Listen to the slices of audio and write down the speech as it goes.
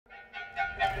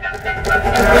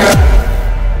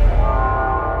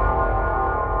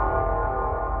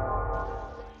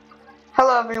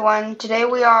everyone, today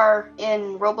we are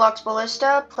in Roblox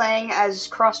Ballista playing as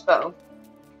crossbow.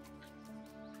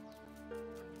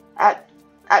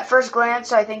 At first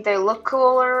glance, I think they look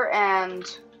cooler and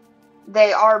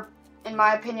they are, in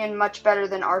my opinion, much better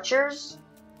than archers.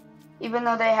 Even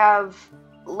though they have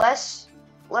less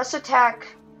attack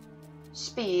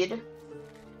speed,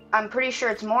 I'm pretty sure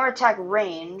it's more attack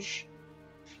range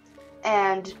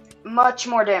and much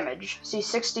more damage. See,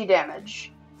 60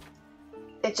 damage.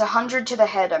 It's 100 to the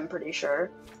head, I'm pretty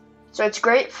sure. So it's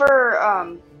great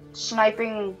for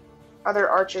sniping other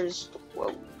archers.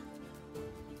 Whoa.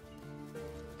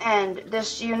 And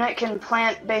this unit can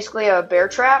plant basically a bear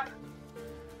trap.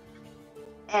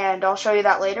 And I'll show you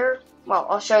that later. Well,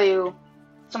 I'll show you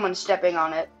someone stepping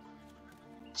on it.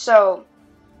 So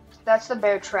that's the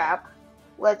bear trap.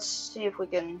 Let's see if we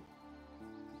can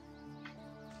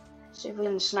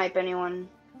snipe anyone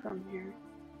from here.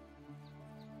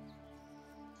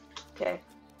 Okay.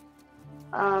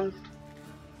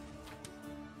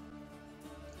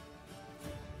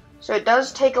 So it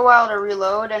does take a while to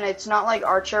reload, and it's not like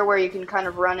Archer where you can kind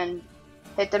of run and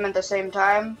hit them at the same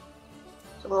time.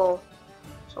 It's a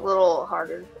little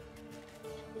harder.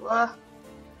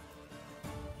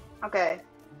 Okay.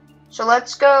 So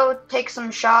let's go take some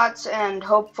shots and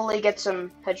hopefully get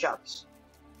some headshots.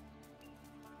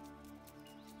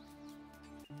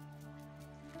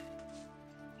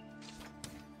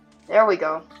 There we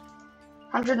go.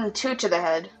 102 to the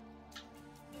head.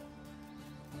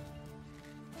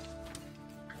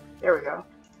 There we go.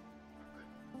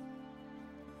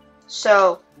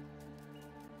 So,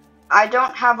 I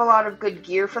don't have a lot of good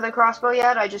gear for the crossbow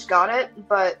yet. I just got it,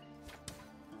 but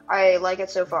I like it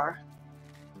so far.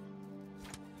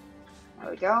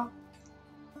 There we go.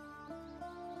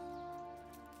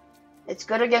 It's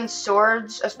good against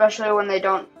swords, especially when they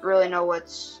don't really know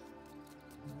what's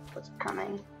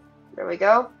coming. There we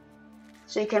go.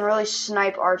 So you can really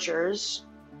snipe archers.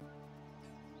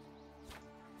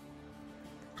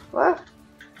 What?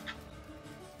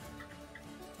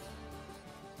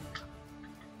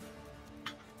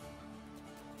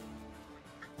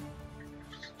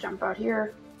 Jump out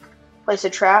here. Place a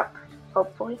trap,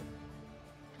 hopefully.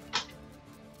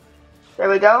 There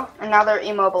we go. And now they're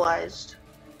immobilized.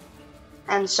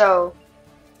 And so,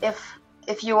 if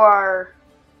you are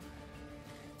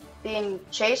being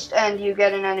chased and you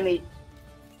get an enemy.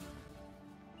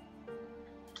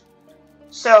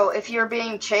 So if you're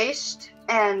being chased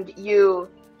and you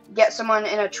get someone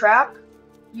in a trap,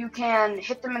 you can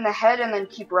hit them in the head and then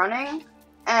keep running.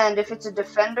 And if it's a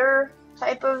defender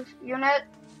type of unit,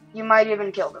 you might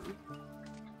even kill them.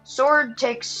 Sword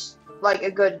takes like a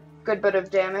good bit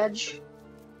of damage.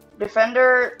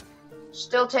 Defender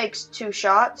still takes 2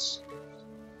 shots,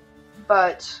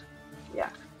 but yeah.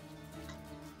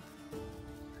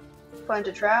 Plant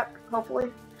a trap,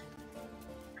 hopefully.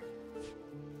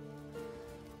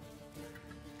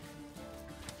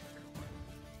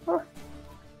 Oh.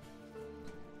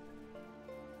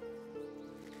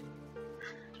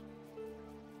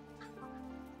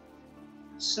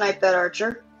 Snipe that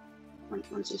archer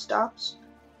once he stops.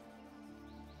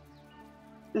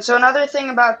 And so another thing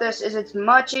about this is it's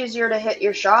much easier to hit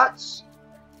your shots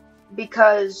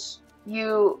because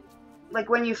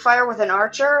when you fire with an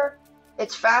archer,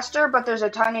 it's faster, but there's a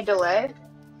tiny delay.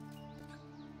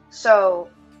 So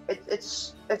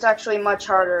it's actually much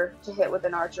harder to hit with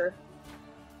an archer.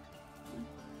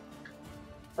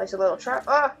 Place a little trap.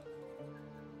 Ah!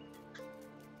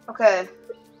 Okay.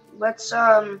 Let's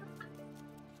I'm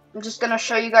just gonna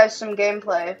show you guys some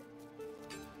gameplay.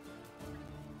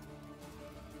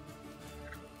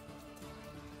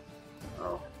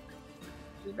 Oh,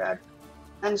 too bad.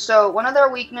 And so one of their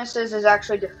weaknesses is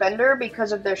actually Defender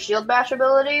because of their shield bash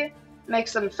ability.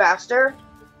 Makes them faster.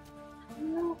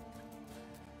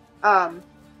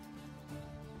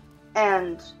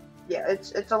 And yeah,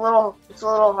 it's a little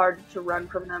hard to run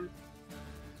from them.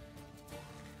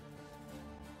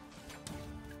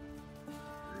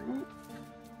 Alright.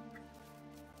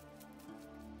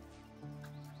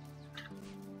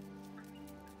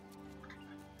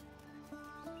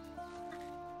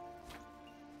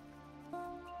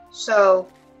 So,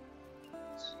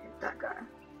 let's hit that guy.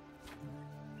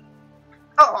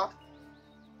 Oh!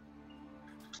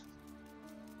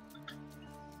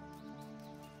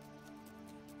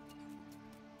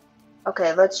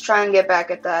 Okay, let's try and get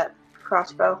back at that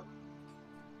crossbow.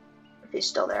 If he's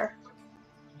still there.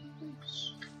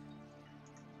 Oops.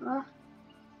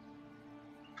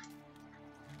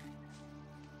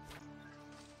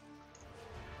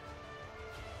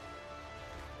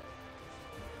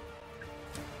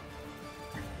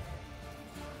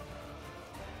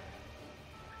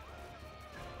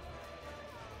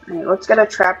 Alright, let's get a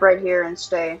trap right here and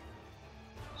stay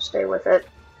with it.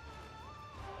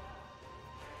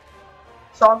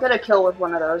 So I'll get a kill with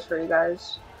one of those for you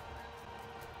guys.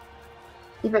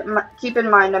 Keep in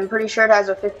mind, I'm pretty sure it has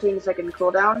a 15-second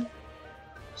cooldown,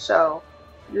 so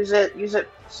use it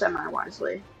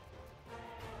semi-wisely.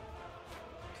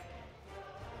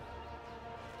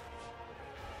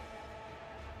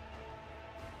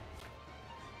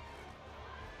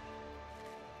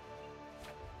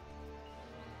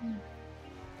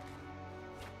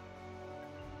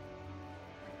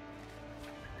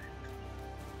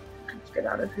 Let's get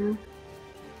out of here.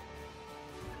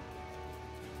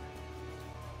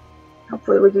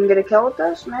 Hopefully we can get a kill with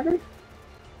this, maybe?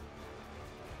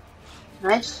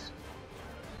 Nice.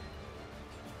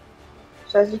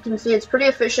 So as you can see, it's pretty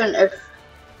efficient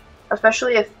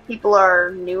especially if people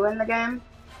are new in the game.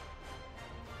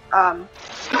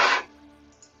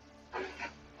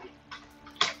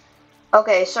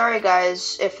 Okay, sorry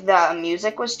guys if the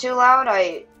music was too loud.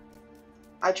 I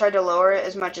tried to lower it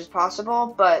as much as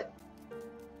possible, but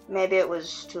maybe it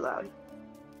was too loud.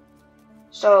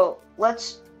 So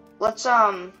let's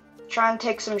try and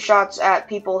take some shots at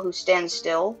people who stand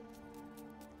still.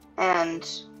 And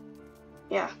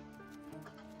yeah.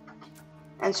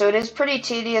 And so it is pretty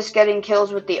tedious getting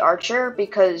kills with the archer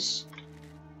because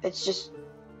it's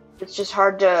just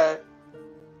hard to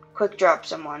quick drop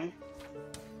someone.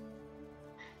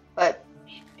 But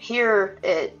here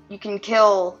you can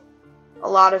kill a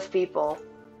lot of people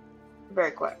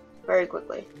very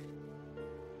quickly.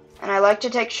 And I like to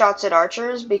take shots at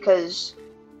archers because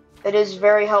it is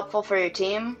very helpful for your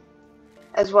team,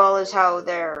 as well as how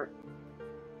they're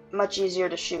much easier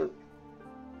to shoot.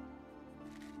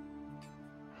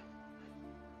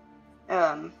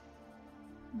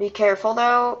 Be careful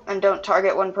though, and don't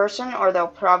target one person or they'll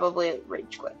probably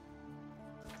rage quit.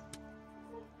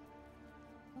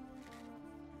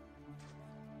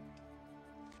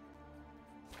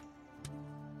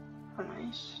 Oh,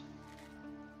 nice.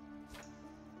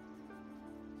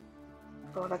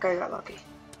 Oh, that guy got lucky.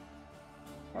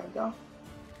 There we go.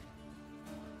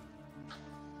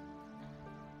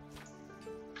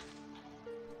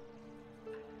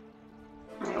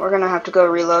 Alright, we're gonna have to go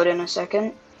reload in a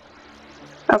second.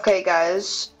 Okay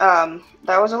guys, that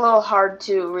was a little hard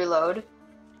to reload,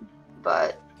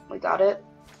 but we got it.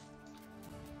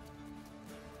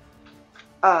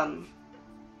 But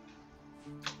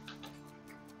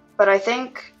I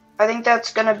think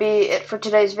that's gonna be it for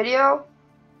today's video.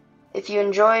 If you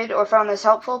enjoyed or found this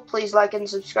helpful, please like and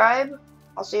subscribe.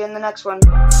 I'll see you in the next one.